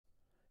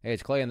Hey,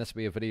 it's Clay, and this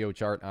will be a video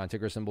chart on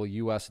ticker symbol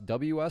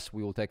USWS.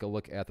 We will take a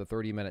look at the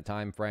 30-minute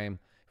time frame.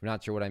 If you're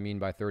not sure what I mean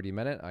by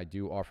 30-minute, I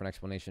do offer an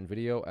explanation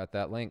video at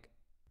that link.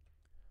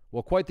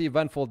 Well, quite the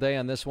eventful day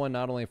on this one,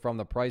 not only from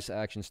the price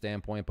action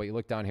standpoint, but you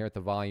look down here at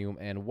the volume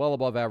and well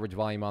above average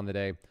volume on the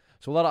day.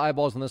 So a lot of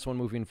eyeballs on this one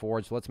moving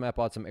forward. So let's map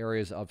out some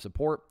areas of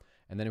support,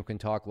 and then we can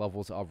talk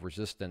levels of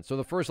resistance. So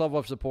the first level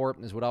of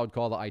support is what I would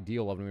call the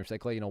ideal level. We say,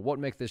 Clay, what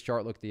makes this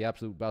chart look the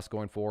absolute best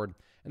going forward?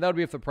 And that would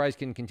be if the price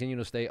can continue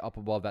to stay up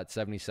above that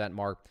 70-cent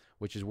mark,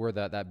 which is where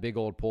that big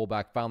old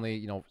pullback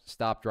finally,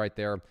 stopped right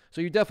there.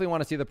 So you definitely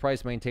want to see the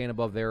price maintain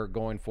above there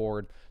going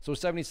forward. So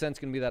 70 cents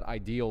can be that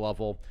ideal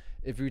level.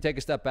 If you take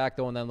a step back,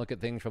 though, and then look at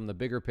things from the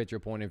bigger picture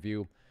point of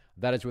view,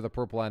 that is where the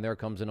purple line there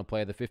comes into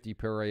play, the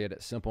 50-period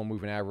simple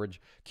moving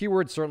average.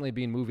 Keyword certainly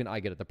being moving.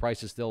 I get it. The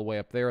price is still way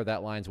up there.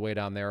 That line's way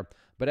down there.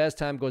 But as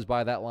time goes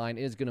by, that line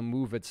is going to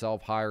move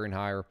itself higher and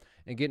higher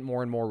and get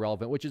more and more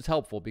relevant, which is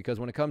helpful because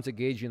when it comes to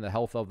gauging the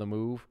health of the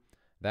move,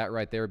 that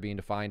right there being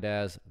defined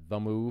as the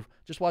move,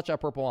 just watch that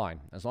purple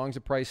line. As long as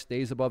the price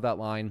stays above that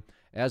line,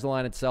 as the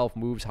line itself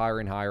moves higher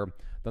and higher,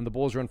 then the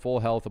bulls are in full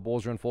health, the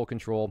bulls are in full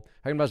control.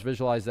 How you best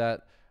visualize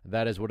that?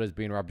 That is what is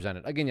being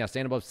represented. Again, yeah,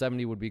 staying above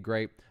 70 would be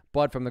great,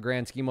 but from the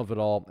grand scheme of it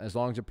all, as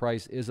long as the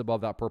price is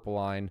above that purple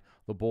line,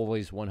 the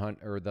bullies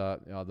 100 or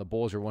the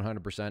bulls are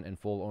 100% in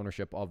full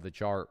ownership of the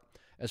chart.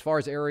 As far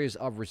as areas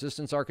of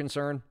resistance are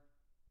concerned,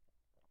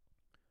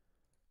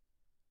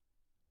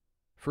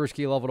 first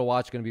key level to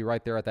watch is going to be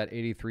right there at that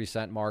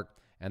 83-cent mark,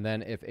 and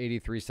then if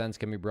 83 cents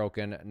can be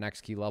broken,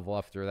 next key level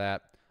after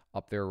that,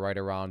 up there right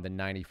around the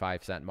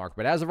 95-cent mark.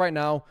 But as of right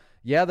now,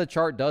 yeah, the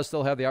chart does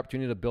still have the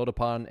opportunity to build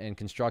upon and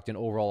construct an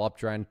overall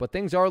uptrend, but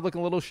things are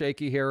looking a little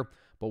shaky here,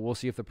 but we'll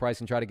see if the price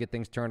can try to get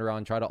things turned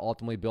around, try to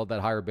ultimately build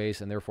that higher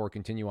base, and therefore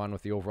continue on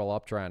with the overall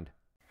uptrend.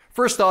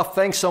 First off,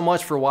 thanks so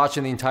much for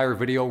watching the entire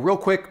video. Real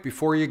quick,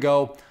 before you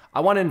go, I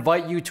want to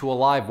invite you to a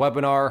live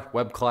webinar,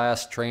 web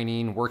class,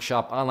 training,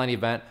 workshop, online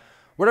event,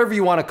 whatever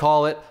you want to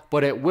call it,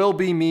 but it will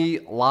be me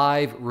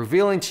live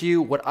revealing to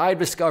you what I've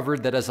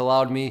discovered that has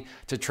allowed me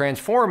to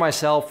transform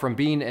myself from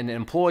being an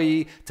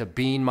employee to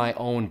being my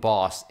own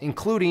boss,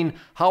 including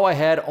how I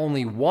had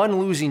only one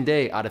losing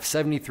day out of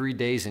 73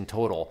 days in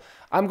total.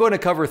 I'm going to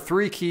cover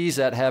 3 keys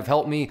that have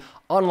helped me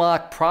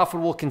unlock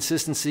profitable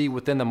consistency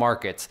within the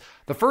markets.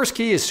 The first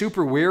key is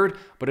super weird,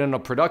 but in a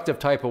productive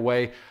type of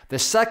way. The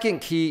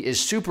second key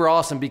is super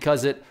awesome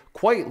because it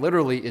quite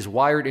literally is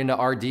wired into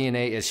our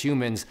DNA as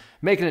humans,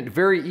 making it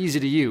very easy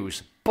to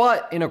use.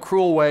 But in a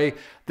cruel way,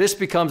 this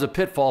becomes a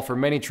pitfall for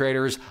many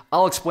traders.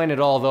 I'll explain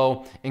it all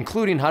though,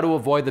 including how to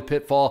avoid the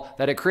pitfall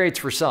that it creates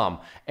for some.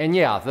 And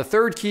yeah, the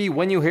third key,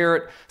 when you hear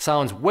it,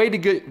 sounds way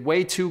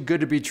too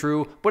good to be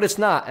true, but it's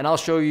not, and I'll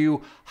show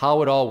you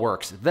how it all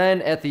works.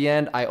 Then at the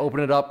end, I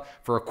open it up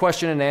for a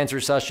question and answer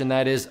session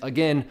that is,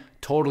 again,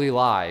 totally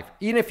live.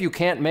 Even if you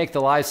can't make the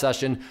live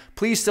session,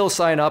 please still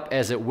sign up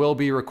as it will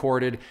be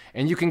recorded,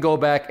 and you can go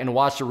back and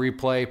watch the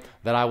replay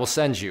that I will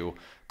send you.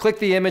 Click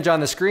the image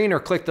on the screen or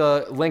click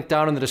the link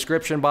down in the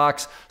description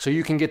box so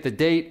you can get the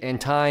date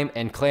and time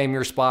and claim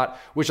your spot,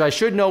 which I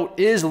should note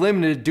is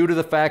limited due to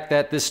the fact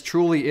that this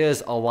truly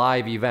is a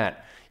live event.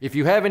 If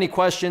you have any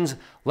questions,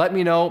 let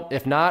me know.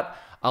 If not,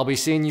 I'll be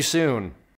seeing you soon.